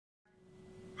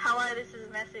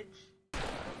Lettuce's message.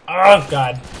 Oh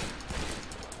god.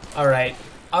 Alright.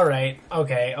 Alright.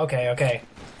 Okay.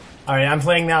 Alright, I'm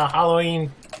playing the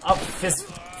Halloween... Oh,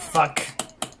 fuck.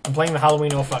 I'm playing the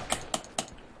Halloween... Oh, fuck.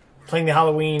 Playing the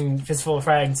Halloween Fistful of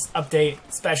Frags update,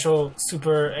 special,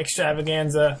 super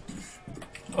extravaganza.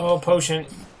 Oh, potion.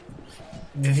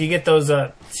 If you get those,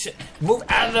 move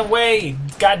out of the way!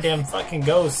 Goddamn fucking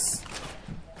ghosts.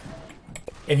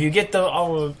 If you get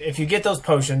those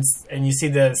potions, and you see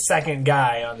the second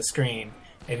guy on the screen,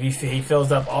 if he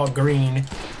fills up all green...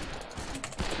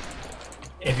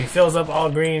 If he fills up all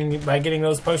green by getting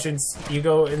those potions, you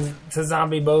go into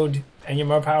zombie mode, and you're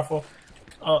more powerful.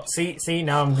 Oh, see,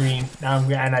 now I'm green.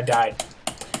 And I died.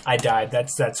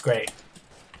 That's great.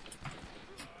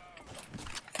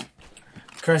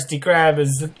 Krusty Krab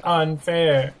is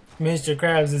unfair. Mr.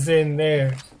 Krabs is in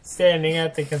there, standing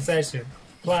at the concession,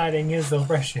 plotting his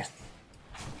oppression.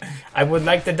 I would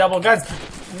like the double guns.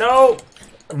 No!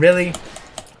 Really?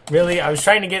 I was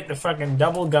trying to get the fucking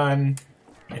double gun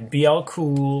and be all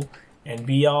cool and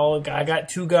be all, I got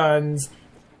 2 guns.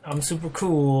 I'm super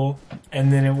cool,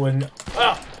 and then it wouldn't.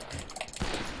 Oh!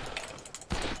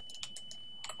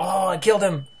 Oh, I killed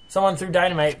him. Someone threw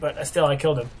dynamite, but still, I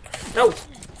killed him. No!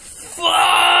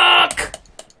 Fuck!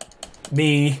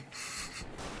 Me.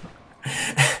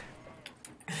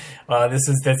 Wow, this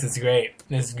is great.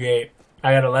 This is great.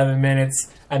 I got 11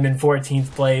 minutes. I'm in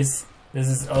 14th place. This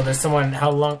is. Oh, there's someone.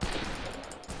 How long?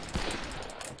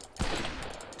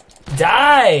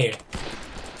 Die!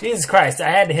 Jesus Christ, I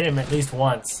had to hit him at least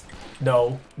once.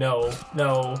 No. I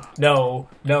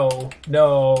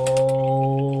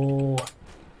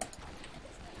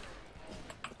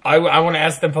want to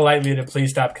ask them politely to please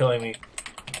stop killing me.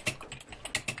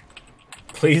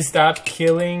 Please stop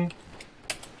killing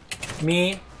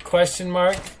me? Question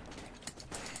mark.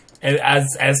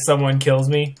 As someone kills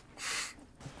me.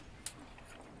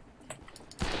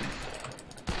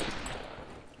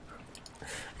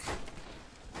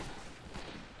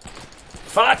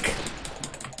 Fuck!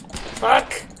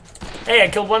 Hey, I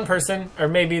killed one person, or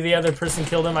maybe the other person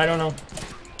killed him. I don't know.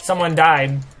 Someone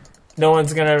died. No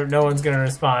one's gonna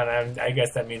respond. I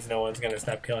guess that means no one's gonna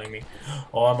stop killing me.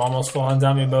 Oh, I'm almost full on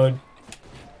zombie mode.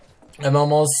 I'm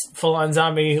almost full on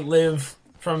zombie. Live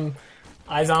from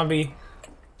iZombie.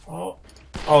 Oh,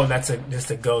 that's just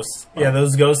a ghost. Yeah,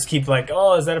 those ghosts keep like,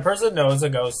 oh, is that a person? No, it's a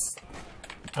ghost.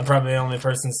 I'm probably the only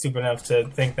person stupid enough to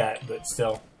think that, but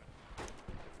still.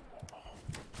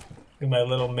 My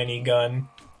little mini gun.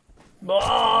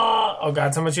 Oh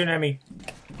god, someone's shooting at me.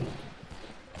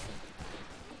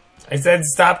 I said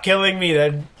stop killing me.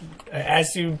 I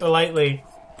asked you politely.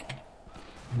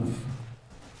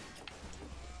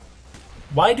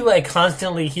 Why do I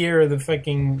constantly hear the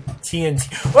fucking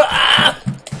TNT? Ah!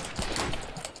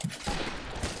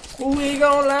 We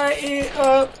gon' light it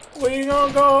up. We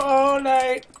gon' go all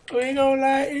night. We gon'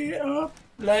 light it up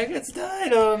like it's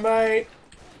dynamite.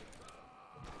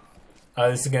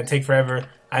 This is gonna take forever.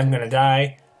 I'm gonna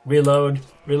die. Reload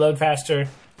faster,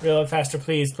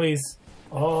 please.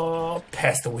 Oh,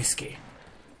 pass the whiskey.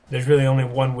 There's really only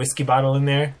one whiskey bottle in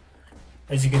there.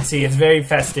 As you can see, it's very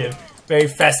festive.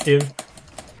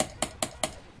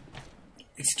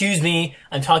 Excuse me,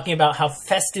 I'm talking about how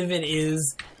festive it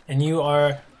is, and you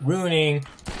are ruining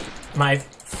my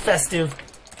festive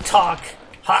talk.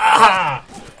 Ha ha!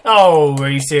 Oh, are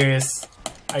you serious?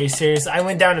 I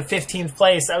went down to 15th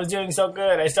place. I was doing so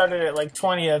good. I started at like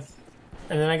 20th,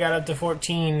 and then I got up to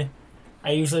 14.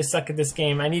 I usually suck at this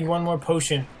game. I need one more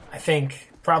potion, I think.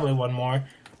 Probably one more.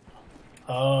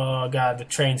 Oh god, the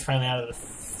train's finally out of the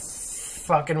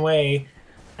fucking way.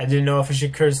 I didn't know if I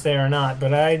should curse there or not,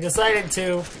 but I decided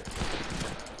to.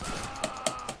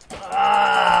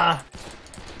 Ah!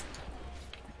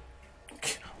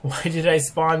 Why did I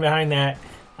spawn behind that?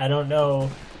 I don't know.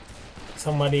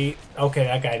 Somebody... Okay,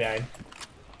 that guy died.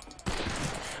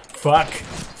 Fuck.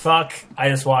 I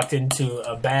just walked into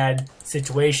a bad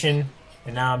situation,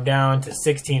 and now I'm down to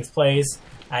 16th place.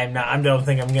 I don't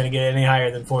think I'm gonna get any higher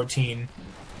than 14.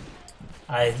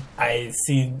 I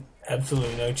see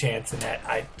absolutely no chance in that.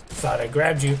 I thought I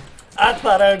grabbed you. I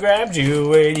thought I grabbed you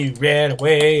when you ran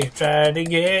away and tried to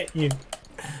get you.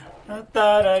 I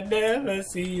thought I'd never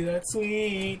see that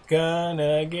sweet gun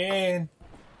again.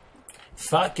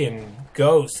 Fucking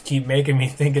ghosts keep making me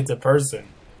think it's a person.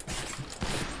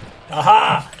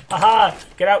 Aha! Aha!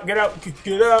 Get out!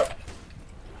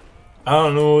 I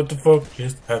don't know what the fuck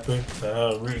just happened. I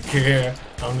don't really care.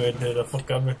 I'm gonna get the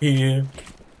fuck out of here.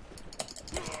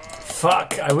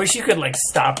 Fuck! I wish you could like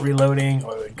stop reloading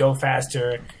or go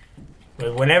faster.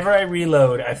 But whenever I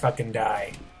reload, I fucking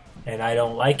die. And I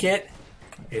don't like it.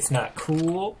 It's not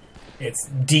cool. It's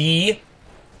D.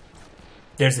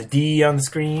 There's a D on the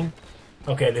screen.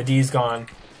 Okay, the D's gone.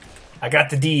 I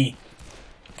got the D.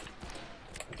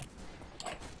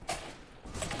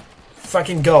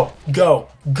 Fucking go. Go.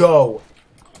 Go.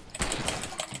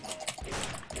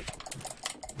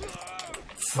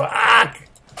 Fuck!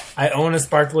 I own a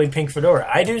sparkly pink fedora.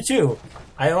 I do too.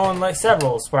 I own like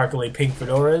several sparkly pink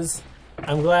fedoras.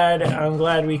 I'm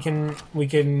glad we can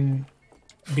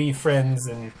be friends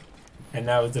and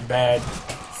that was a bad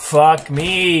fuck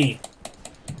me.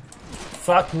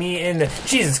 Fuck me in the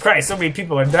Jesus Christ, so many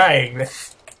people are dying.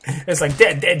 It's like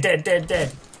dead. Did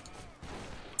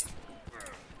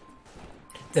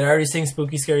I already sing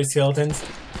Spooky Scary Skeletons?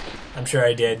 I'm sure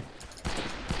I did.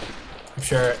 I'm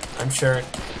sure.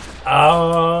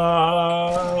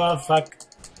 Oh, fuck.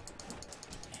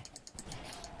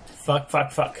 Fuck.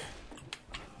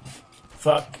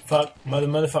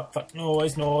 Motherfuck.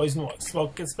 Noise.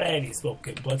 Smoking Spaghetti,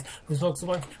 smoking blunts. Who smokes the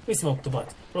blunts? We smoke the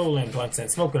blunts. Rolling blunts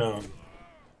and smoking them.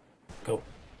 Go.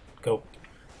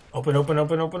 Open.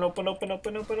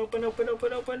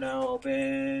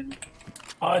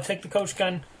 Oh, I take the coach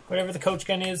gun. Whatever the coach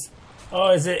gun is. Oh,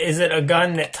 is it a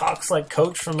gun that talks like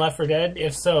Coach from Left 4 Dead?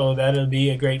 If so, that'll be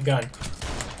a great gun.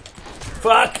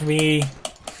 Fuck me.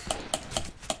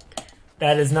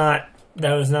 That was not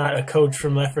a Coach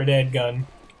from Left 4 Dead gun.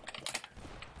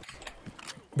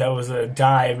 That was a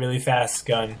die really fast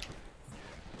gun.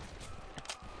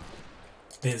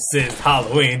 This is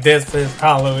Halloween.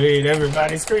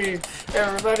 Everybody scream.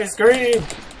 Everybody scream.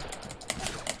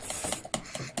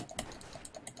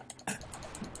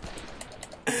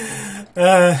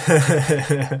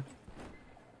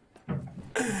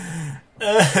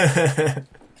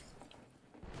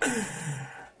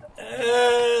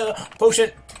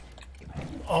 Potion.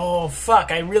 Oh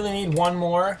fuck, I really need one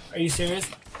more. Are you serious?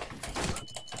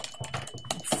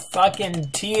 Fucking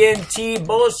TNT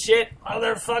bullshit,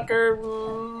 motherfucker,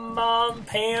 mom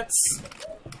pants.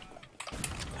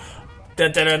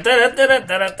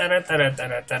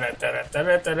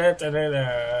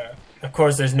 Of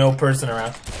course, there's no person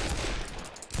around.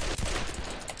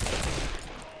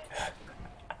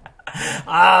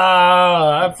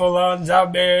 Ah, I'm full on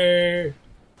zombie.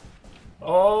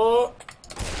 Oh.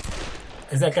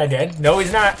 Is that guy dead? No,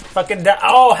 he's not. Fucking dead.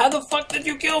 Oh, how the fuck did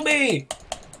you kill me?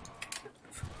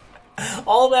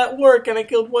 All that work and I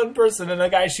killed one person and a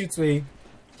guy shoots me.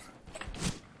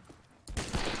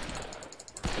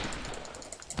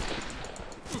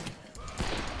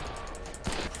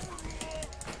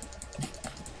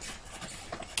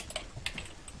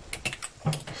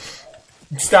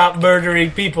 Stop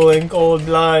murdering people in cold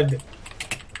blood.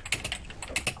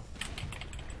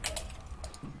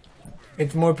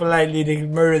 It's more politely to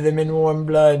murder them in warm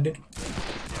blood.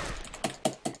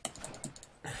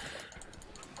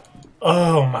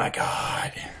 Oh my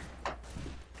god.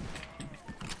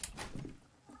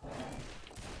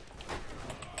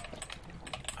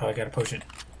 Oh, I got a potion.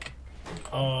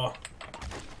 Oh.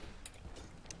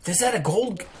 Is that a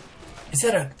gold? Is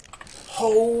that a...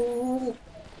 Oh.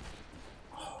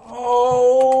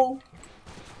 Oh.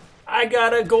 I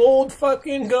got a gold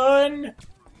fucking gun.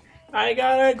 I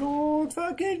got a gold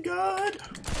fucking gun.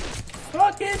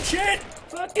 Fucking shit.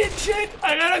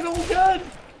 I got a gold gun.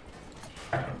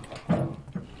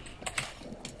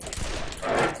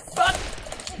 Fuck.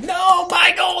 No,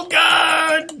 my gold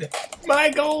gun. My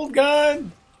gold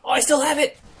gun. Oh, I still have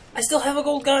it. I still have a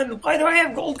gold gun. Why do I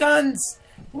have gold guns?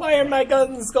 Why are my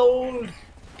guns gold?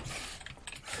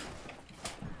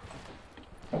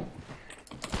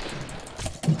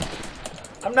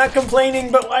 I'm not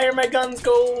complaining, but why are my guns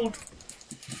gold?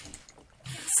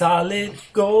 Solid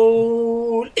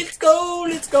gold. It's gold.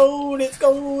 It's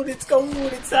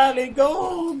solid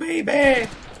gold, baby.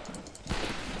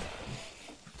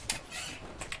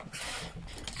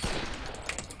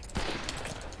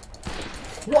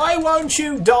 Why won't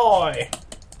you die?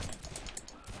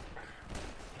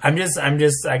 I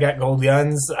got gold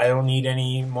guns. I don't need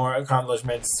any more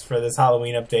accomplishments for this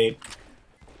Halloween update.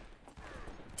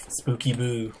 Spooky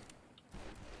boo.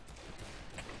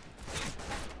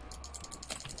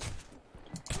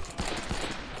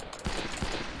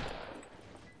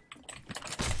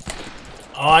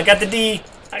 Oh, I got the D.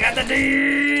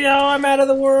 Oh, I'm out of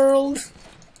the world.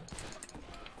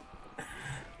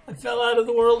 I fell out of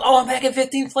the world. Oh, I'm back at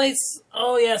 15th place.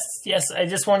 Oh, yes. I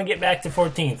just want to get back to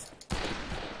 14th.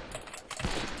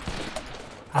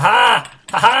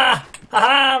 Ha!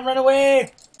 Run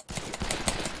away.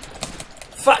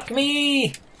 Fuck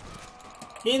me!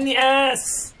 In the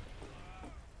ass!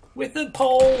 With a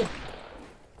pole!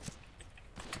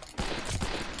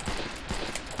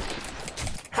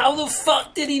 How the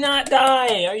fuck did he not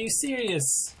die? Are you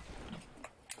serious?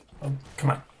 Oh,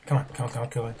 come on. Come on, come on, come on,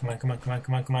 come on, come on, come on,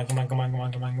 come on, come on, come on, come on, come on, come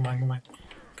on, come on, come on, come on.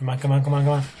 Come on, come on, come on,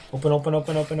 come on. Open, open,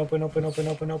 open, open, open, open, open,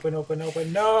 open, open, open,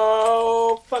 open.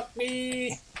 No! Fuck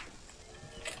me!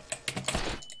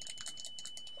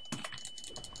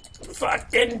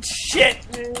 Fucking shit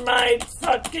in my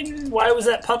fucking... Why was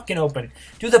that pumpkin open?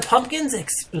 Do the pumpkins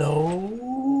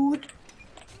explode?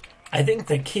 I think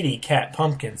the kitty cat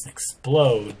pumpkins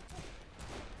explode.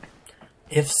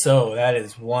 If so, that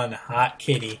is one hot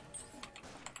kitty.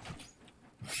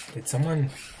 Did someone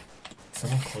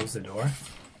close the door?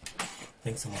 I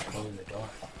think someone closed the door.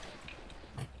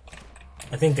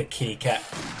 I think the kitty cat...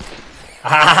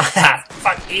 Ah!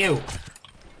 Fuck you!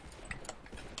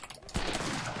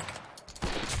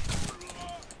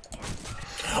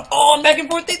 Oh, I'm back in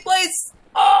 14th place!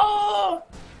 Oh!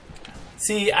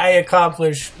 See, I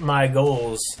accomplished my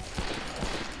goals.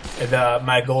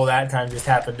 My goal that time just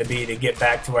happened to be to get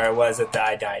back to where I was at the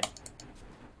I died.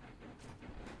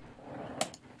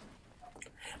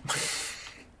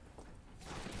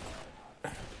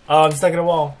 Oh, I'm stuck in a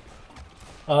wall.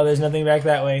 Oh, there's nothing back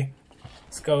that way.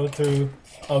 Let's go through.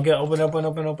 Oh, get open, open,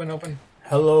 open, open, open.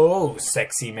 Hello,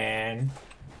 sexy man.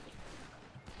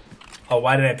 Oh,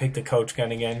 why did I pick the coach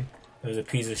gun again? It was a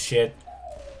piece of shit.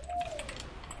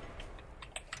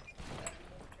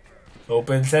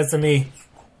 Open sesame.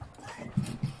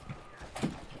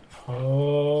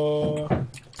 Oh.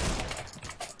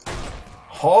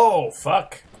 Oh,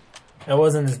 fuck. That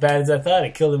wasn't as bad as I thought.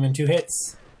 It killed him in 2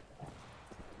 hits.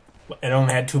 It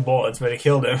only had 2 bullets, but it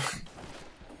killed him.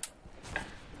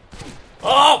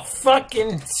 Oh,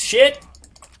 fucking shit.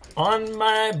 On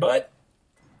my butt.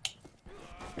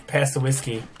 Pass the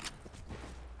whiskey.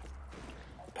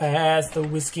 Pass the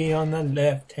whiskey on the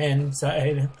left-hand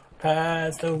side.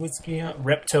 Pass the whiskey on...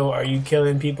 Repto, are you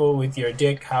killing people with your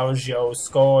dick? How's your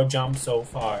score jump so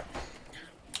far?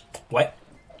 What?